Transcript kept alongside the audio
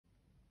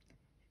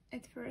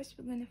At first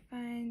we're gonna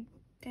find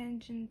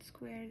tangent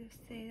squared of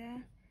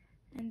theta,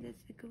 and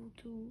that's equal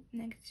to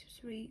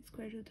 -3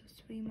 square root of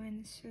 3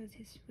 minus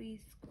 33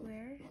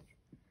 squared,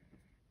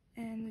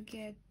 and we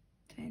get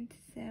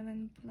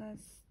 27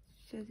 plus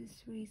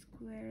 33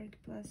 squared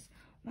plus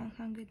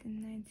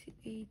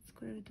 198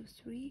 square root of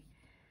 3,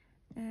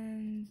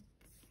 and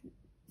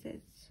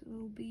that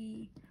will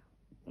be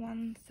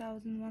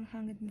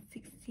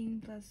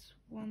 1116 plus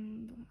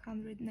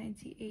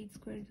 198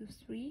 square root of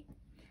 3.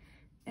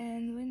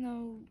 And we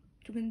know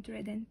trigonometry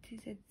identity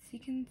that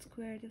secant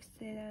squared of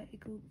theta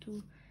equal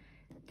to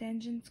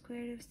tangent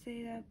squared of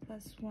theta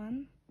plus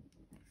 1.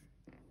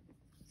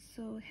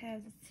 So we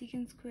have the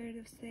secant squared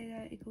of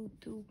theta equal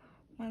to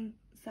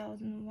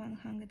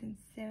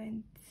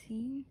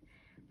 1117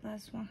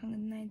 plus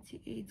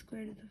 198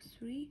 square root of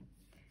 3.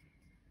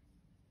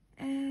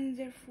 And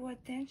therefore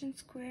tangent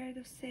squared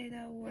of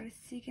theta or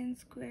secant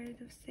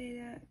squared of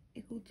theta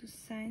equal to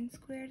sine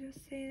squared of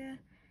theta,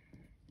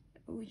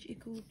 which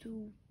equal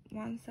to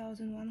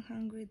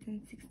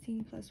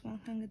 1116 plus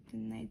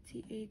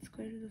 198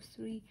 square root of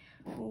 3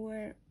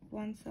 over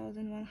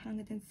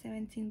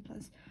 1117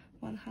 plus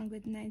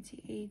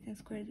 198 and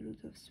square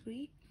root of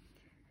 3.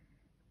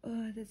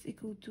 That's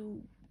equal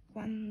to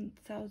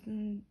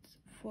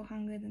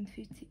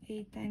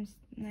 1458 times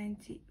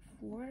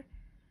 94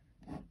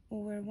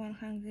 over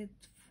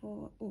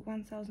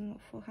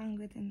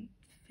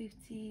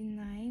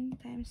 1459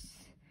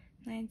 times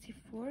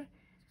 94,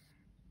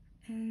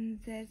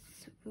 and that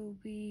will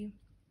be,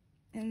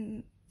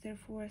 and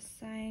therefore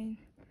sine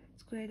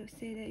squared of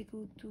theta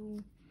equal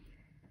to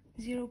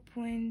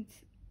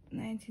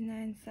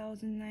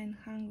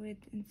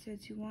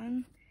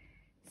 0.99931,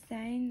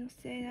 sine of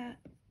theta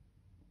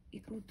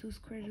equal to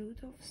square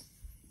root of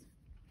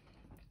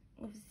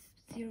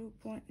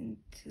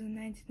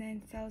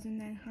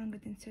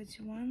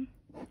 0.99931,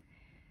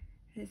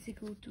 that's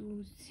equal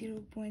to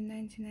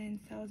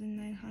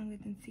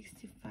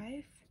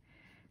 0.99965.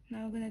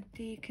 Now we're gonna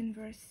take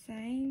inverse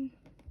sine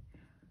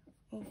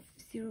of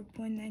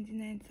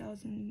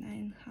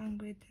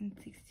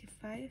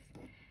 0.99965,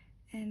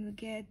 and we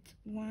get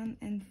 1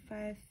 and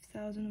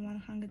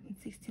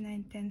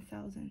 5,169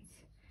 10,000.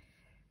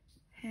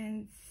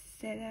 Hence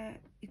theta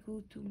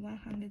equal to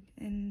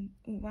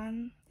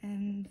 101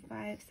 and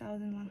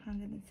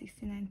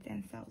 5,169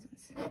 10,000.